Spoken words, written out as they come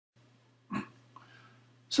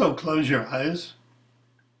So close your eyes.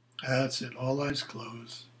 That's it. All eyes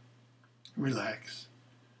closed. Relax.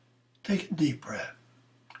 Take a deep breath.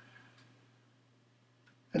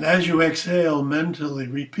 And as you exhale, mentally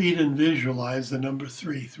repeat and visualize the number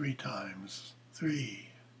three times. Three,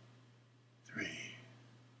 three,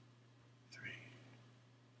 three.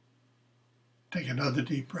 Take another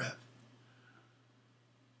deep breath.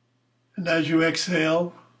 And as you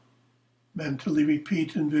exhale, mentally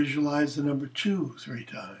repeat and visualize the number two three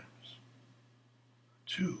times.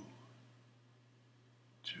 Two,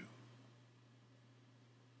 two,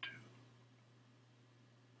 two.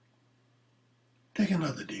 Take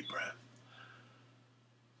another deep breath.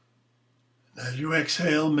 And as you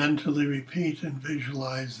exhale, mentally repeat and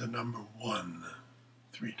visualize the number one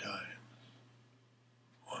three times.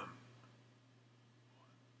 One.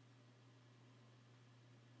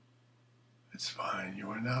 It's fine.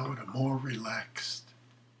 You are now in a more relaxed,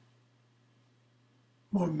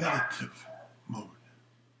 more meditative mode.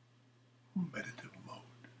 Meditative mode.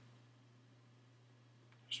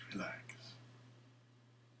 Just relax.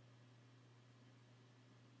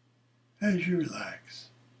 As you relax,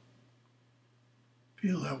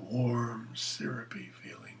 feel that warm, syrupy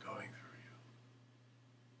feeling going through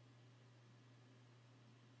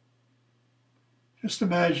you. Just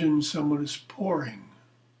imagine someone is pouring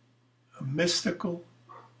a mystical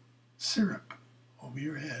syrup over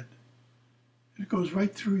your head. It goes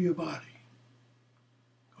right through your body,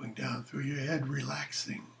 going down through your head,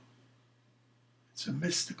 relaxing. It's a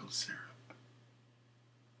mystical syrup.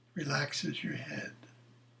 Relaxes your head,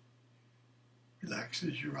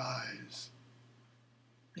 relaxes your eyes,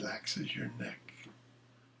 relaxes your neck.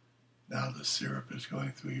 Now the syrup is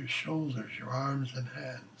going through your shoulders, your arms and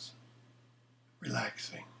hands,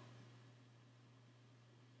 relaxing.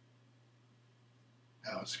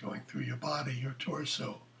 Now it's going through your body, your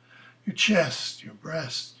torso, your chest, your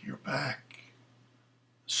breast, your back,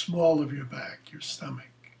 the small of your back, your stomach,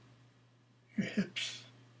 your hips,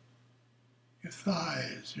 your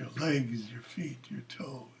thighs, your legs, your feet, your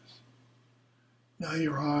toes. Now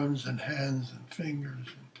your arms and hands and fingers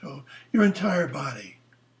and toes, your entire body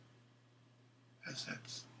has that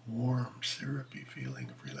warm, syrupy feeling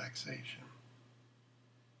of relaxation.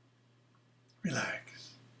 Relax.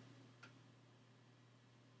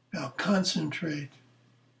 Now concentrate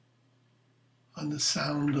on the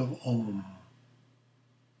sound of Om.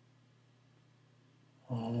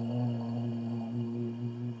 Om.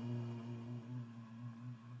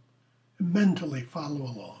 And mentally follow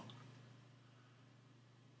along.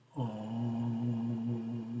 Om.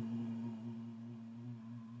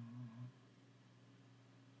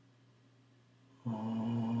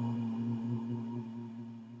 Om.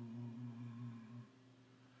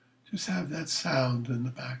 Just have that sound in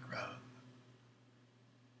the background.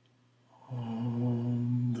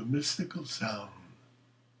 Om, the mystical sound.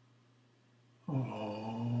 Om.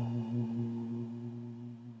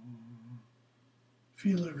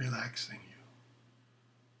 Feel it relaxing you.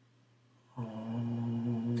 Om.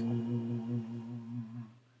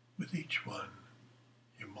 With each one,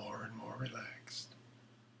 you're more and more relaxed.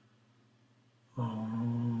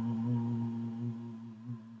 Om.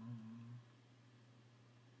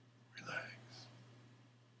 Relax.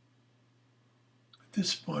 At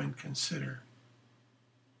this point, consider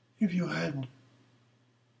if you had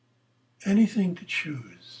anything to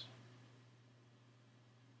choose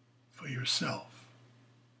for yourself,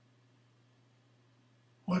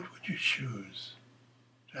 what would you choose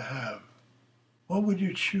to have? What would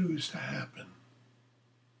you choose to happen?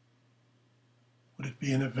 Would it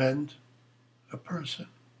be an event, a person?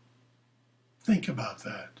 Think about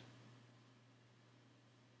that.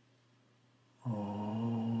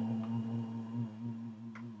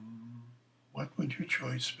 What would your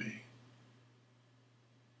choice be?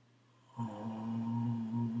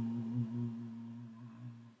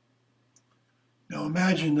 Now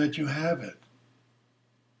imagine that you have it.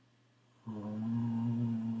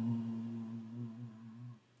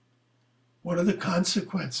 What are the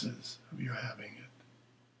consequences of your having it?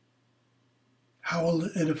 How will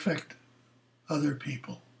it affect other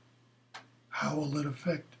people? How will it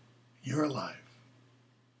affect your life?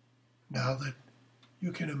 Now that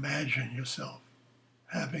you can imagine yourself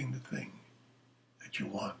having the thing that you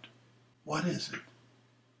want. What is it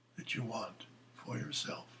that you want for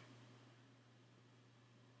yourself?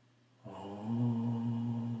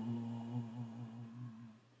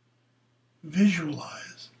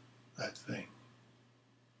 Visualize that thing.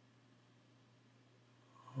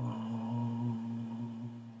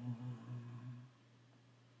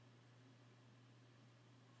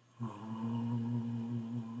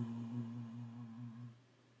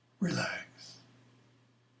 Relax.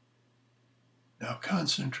 Now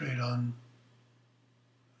concentrate on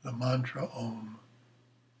the mantra Om,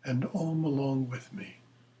 and Om along with me.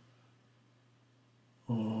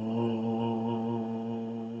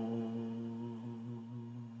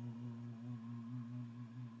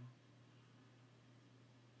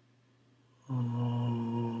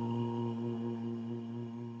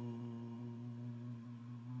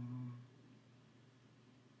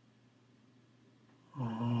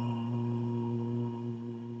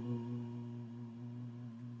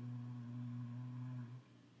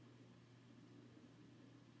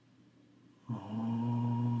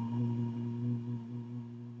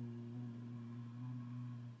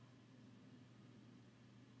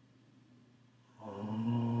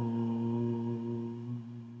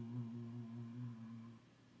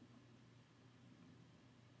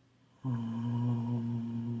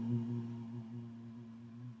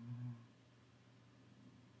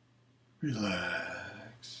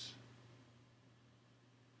 Relax.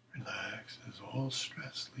 Relax as all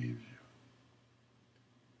stress leaves you.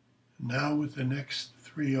 Now with the next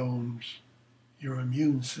 3 ohms, your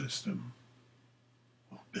immune system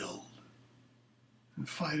will build and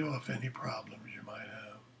fight off any problems you might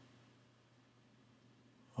have.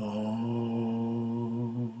 Om.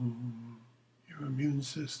 Your immune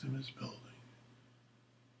system is building.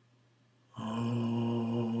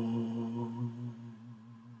 Om.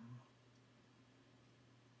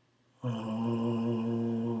 Om.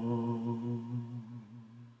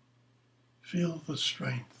 Feel the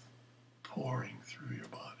strength pouring through your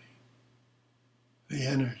body, the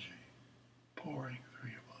energy pouring through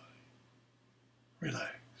your body.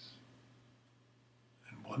 Relax.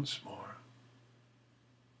 And once more.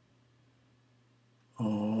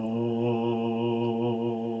 Om.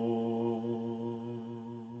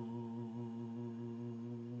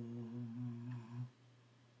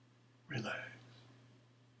 Relax.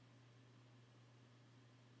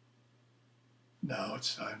 Now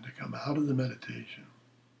it's time to come out of the meditation.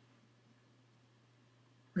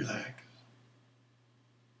 Relax.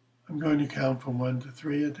 I'm going to count from 1 to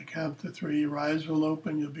 3. At the count to 3, your eyes will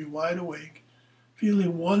open. You'll be wide awake,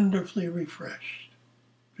 feeling wonderfully refreshed,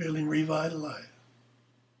 feeling revitalized.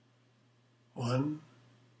 1,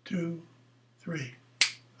 2, 3.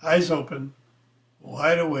 Eyes open,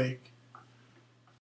 wide awake,